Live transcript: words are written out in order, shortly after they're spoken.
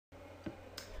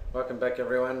Welcome back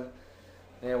everyone.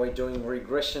 Now we're doing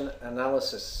regression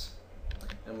analysis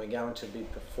and we're going to be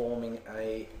performing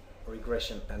a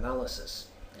regression analysis.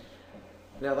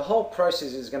 Now the whole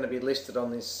process is going to be listed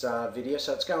on this video,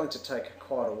 so it's going to take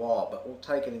quite a while, but we'll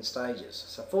take it in stages.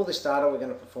 So for this data we're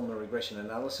going to perform a regression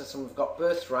analysis, and we've got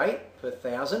birth rate per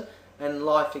thousand and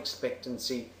life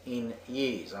expectancy in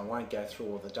years. I won't go through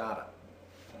all the data.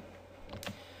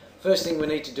 First thing we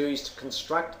need to do is to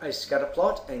construct a scatter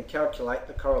plot and calculate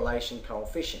the correlation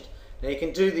coefficient. Now you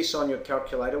can do this on your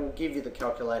calculator. We'll give you the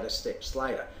calculator steps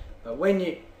later. But when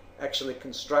you actually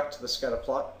construct the scatter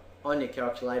plot on your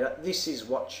calculator, this is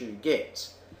what you get.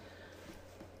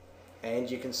 And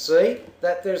you can see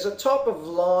that there's a top of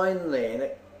line there, and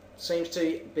it seems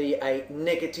to be a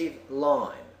negative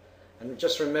line. And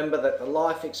just remember that the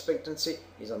life expectancy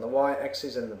is on the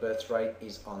y-axis and the birth rate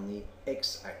is on the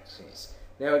x-axis.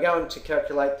 Now we're going to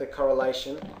calculate the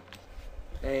correlation,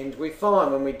 and we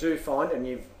find, when we do find, and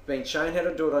you've been shown how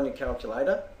to do it on your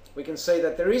calculator, we can see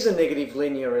that there is a negative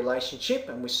linear relationship,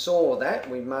 and we saw that,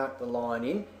 we marked the line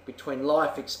in, between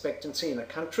life expectancy in a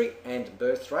country and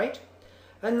birth rate,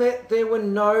 and that there were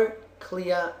no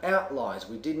clear outliers.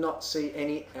 We did not see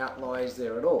any outliers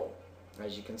there at all,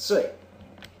 as you can see.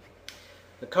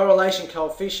 The correlation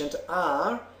coefficient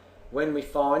R, when we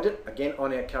find it, again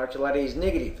on our calculator, is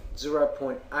negative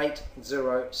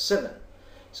 0.807.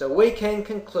 So we can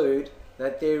conclude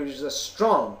that there is a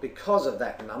strong, because of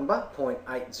that number,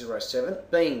 0.807,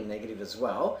 being negative as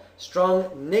well,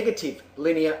 strong negative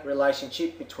linear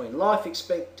relationship between life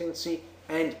expectancy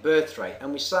and birth rate.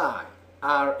 And we say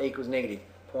R equals negative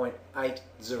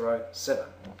 0.807.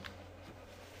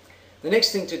 The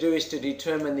next thing to do is to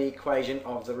determine the equation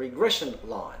of the regression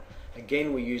line.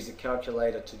 Again, we use the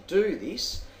calculator to do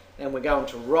this, and we're going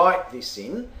to write this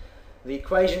in. The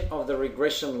equation of the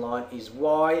regression line is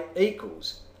y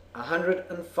equals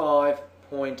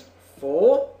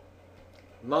 105.4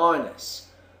 minus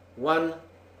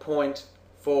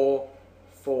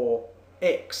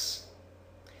 1.44x.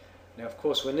 Now, of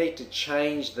course, we need to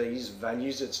change these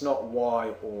values. It's not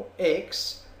y or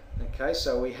x. Okay,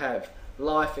 so we have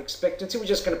life expectancy. We're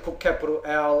just going to put capital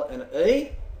L and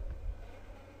E.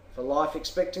 For life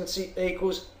expectancy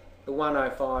equals the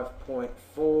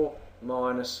 105.4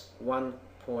 minus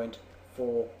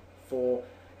 1.44,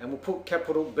 and we'll put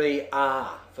capital BR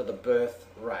for the birth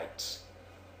rate.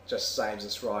 Just saves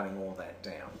us writing all that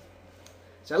down.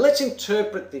 So let's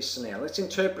interpret this now. Let's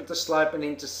interpret the slope and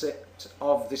intercept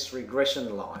of this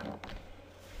regression line.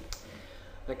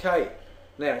 Okay,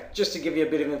 now just to give you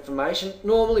a bit of information,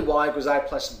 normally y equals a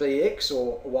plus bx,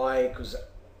 or y equals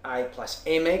a plus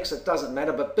mx, it doesn't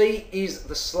matter, but b is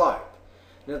the slope.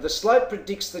 Now the slope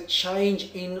predicts the change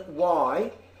in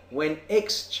y when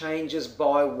x changes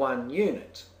by 1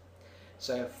 unit.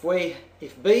 So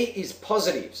if b is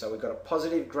positive, so we've got a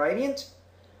positive gradient,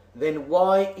 then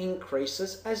y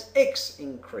increases as x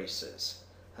increases.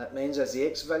 That means as the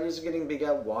x values are getting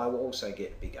bigger, y will also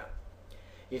get bigger.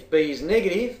 If b is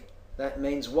negative, that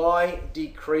means y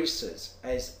decreases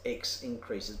as x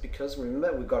increases, because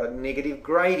remember, we've got a negative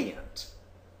gradient.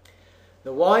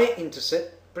 The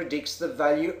y-intercept predicts the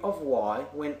value of y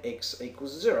when x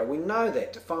equals 0. We know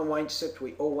that. To find y-intercept,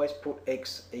 we always put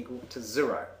x equal to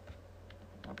 0.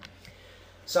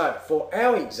 So for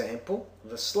our example,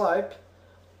 the slope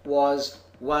was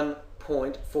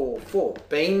 1.44,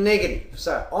 being negative.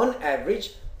 So on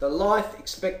average, the life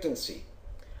expectancy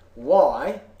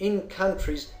y in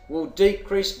countries will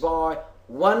decrease by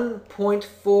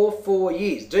 1.44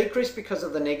 years. Decrease because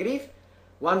of the negative,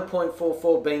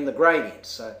 1.44 being the gradient.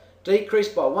 So decrease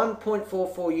by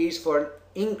 1.44 years for an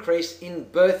increase in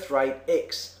birth rate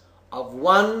x of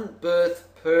 1 birth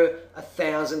per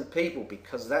 1,000 people,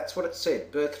 because that's what it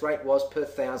said. Birth rate was per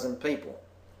 1,000 people.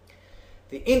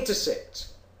 The intercept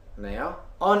now,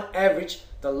 on average,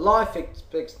 the life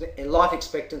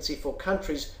expectancy for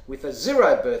countries with a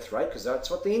 0 birth rate, because that's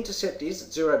what the intercept is,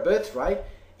 0 birth rate,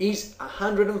 is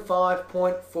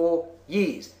 105.4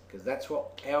 years, because that's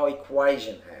what our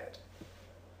equation had.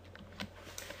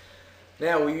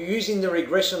 Now we're using the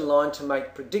regression line to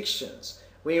make predictions.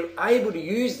 We're able to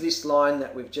use this line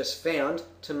that we've just found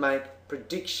to make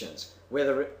predictions.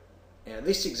 Now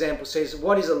this example says,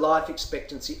 what is a life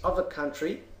expectancy of a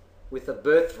country with a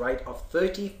birth rate of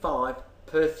 35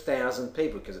 per 1,000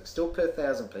 people, because it's still per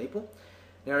 1,000 people.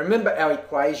 Now remember, our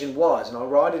equation was, and I'll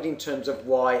write it in terms of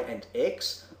y and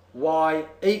x, y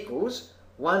equals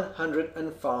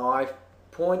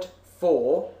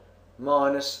 105.4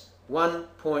 minus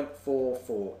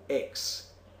 1.44x.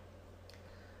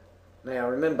 Now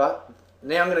remember,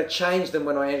 Now I'm going to change them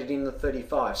when I added in the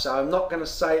 35. So I'm not going to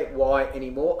say Y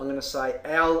anymore. I'm going to say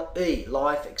LE,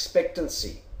 life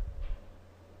expectancy.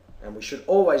 And we should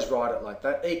always write it like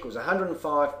that, equals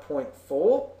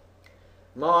 105.4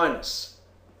 minus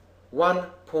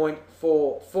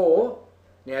 1.44.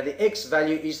 Now the X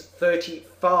value is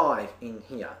 35 in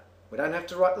here. We don't have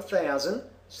to write the 1,000,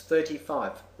 it's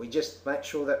 35. We just make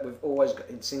sure that we've always got,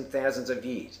 it's in thousands of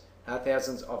years,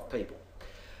 thousands of people.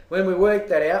 When we work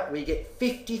that out, we get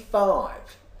 55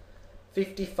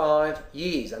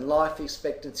 years, and life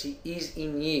expectancy is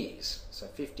in years. So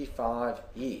 55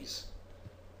 years.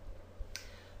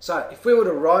 So if we were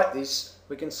to write this,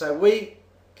 we can say we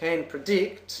can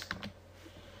predict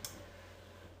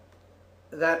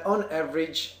that on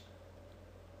average,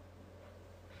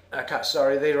 okay,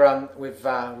 sorry, we've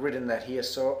written that here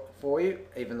for you,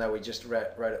 even though we just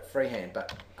wrote it freehand,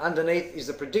 but underneath is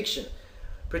the prediction.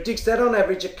 Predicts that on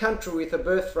average a country with a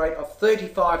birth rate of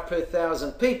 35 per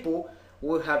 1,000 people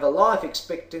will have a life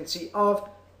expectancy of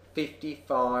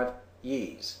 55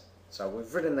 years. So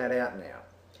we've written that out now.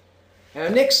 Our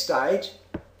next stage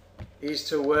is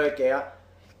to work out,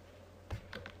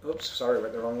 oops, sorry, I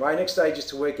went the wrong way. Next stage is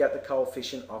to work out the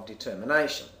coefficient of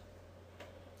determination.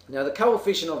 Now the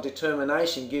coefficient of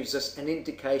determination gives us an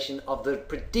indication of the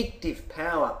predictive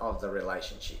power of the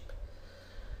relationship.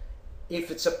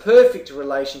 If it's a perfect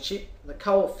relationship, the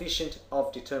coefficient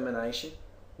of determination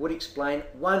would explain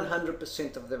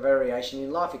 100% of the variation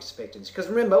in life expectancy. Because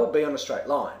remember, it will be on a straight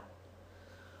line.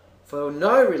 For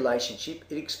no relationship,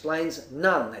 it explains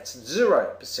none. That's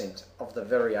 0% of the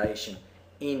variation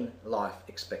in life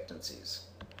expectancies.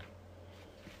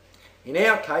 In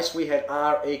our case, we had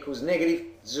R equals negative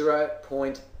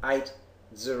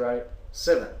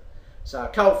 0.807. So our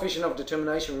coefficient of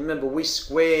determination, remember, we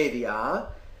square the R,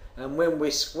 and when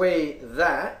we square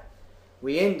that,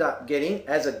 we end up getting,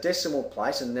 as a decimal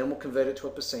place, and then we'll convert it to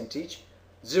a percentage,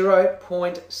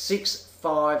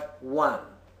 0.651.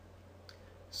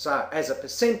 So as a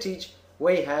percentage,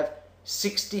 we have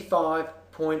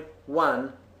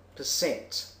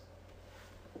 65.1%.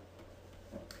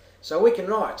 So we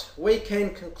can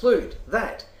conclude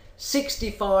that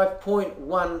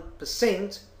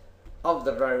 65.1% of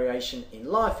the variation in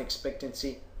life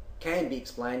expectancy can be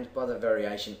explained by the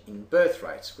variation in birth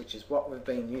rates, which is what we've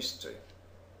been used to.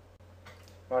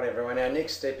 Right everyone, our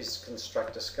next step is to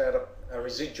construct a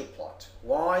residual plot.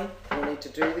 Why do we need to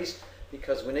do this?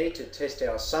 Because we need to test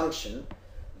our assumption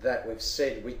that we've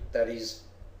said that it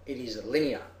is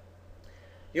linear.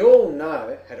 You all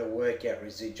know how to work out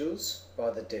residuals by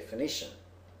the definition.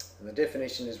 And the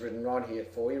definition is written right here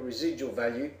for you. Residual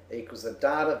value equals the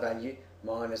data value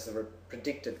minus the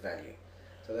predicted value.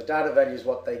 So the data value is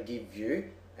what they give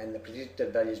you, and the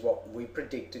predicted value is what we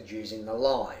predicted using the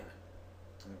line.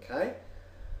 Okay?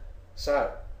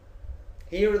 So,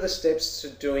 here are the steps to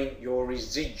doing your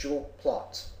residual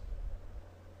plot.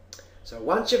 So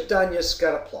once you've done your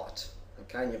scatter plot,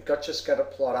 okay, and you've got your scatter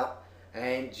plot up,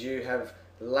 and you have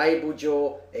labelled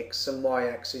your X and Y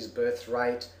axis, birth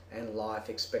rate and life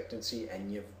expectancy,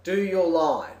 and you do your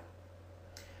line.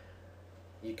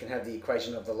 You can have the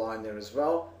equation of the line there as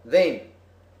well. Then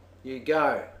you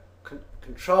go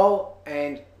control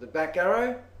and the back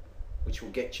arrow, which will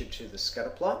get you to the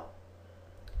scatter plot.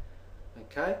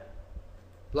 Okay,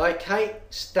 locate,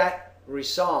 stat,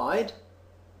 reside,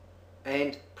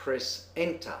 and press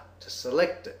enter to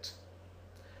select it,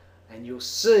 and you'll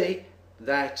see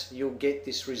that you'll get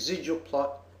this residual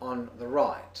plot on the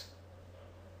right.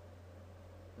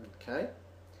 Okay,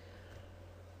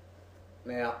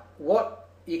 now what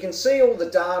you can see, all the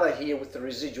data here with the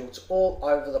residuals all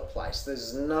over the place.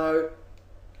 There's no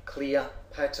clear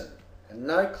pattern, and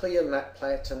no clear map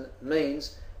pattern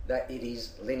means that it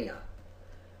is linear.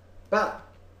 But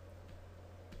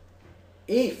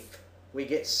if we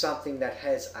get something that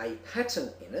has a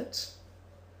pattern in it,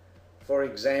 for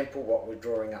example what we're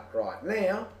drawing up right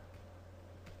now,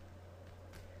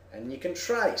 and you can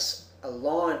trace a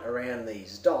line around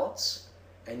these dots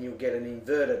and you'll get an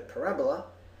inverted parabola,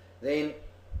 then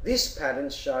this pattern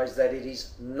shows that it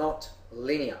is not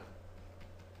linear.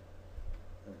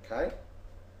 Okay,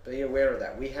 be aware of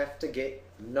that. We have to get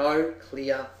no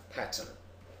clear pattern.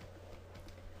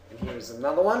 And here is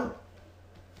another one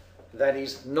that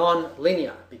is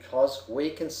non-linear, because we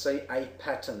can see a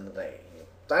pattern there.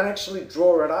 Don't actually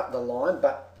draw it up the line,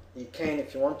 but you can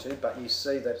if you want to, but you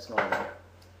see that it's non-linear.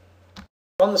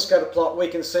 On the scatter plot, we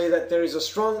can see that there is a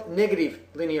strong negative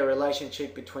linear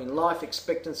relationship between life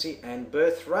expectancy and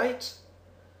birth rate,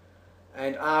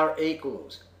 and R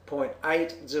equals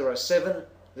 0.807.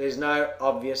 There's no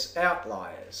obvious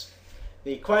outliers.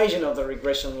 The equation of the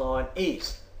regression line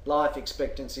is life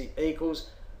expectancy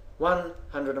equals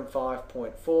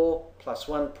 105.4 plus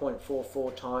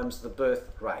 1.44 times the birth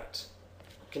rate.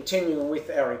 Continuing with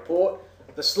our report,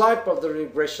 the slope of the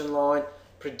regression line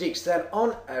predicts that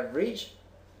on average,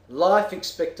 life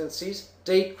expectancies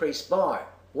decrease by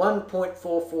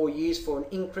 1.44 years for an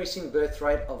increasing birth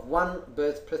rate of 1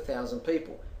 birth per 1,000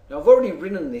 people. Now I've already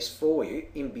written this for you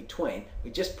in between,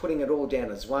 we're just putting it all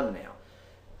down as 1 now.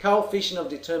 Coefficient of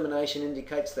determination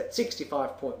indicates that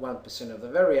 65.1% of the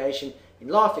variation in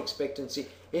life expectancy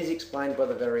is explained by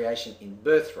the variation in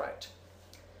birth rate.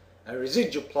 A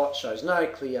residual plot shows no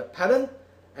clear pattern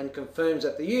and confirms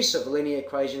that the use of a linear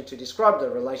equation to describe the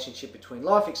relationship between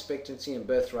life expectancy and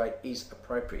birth rate is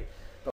appropriate.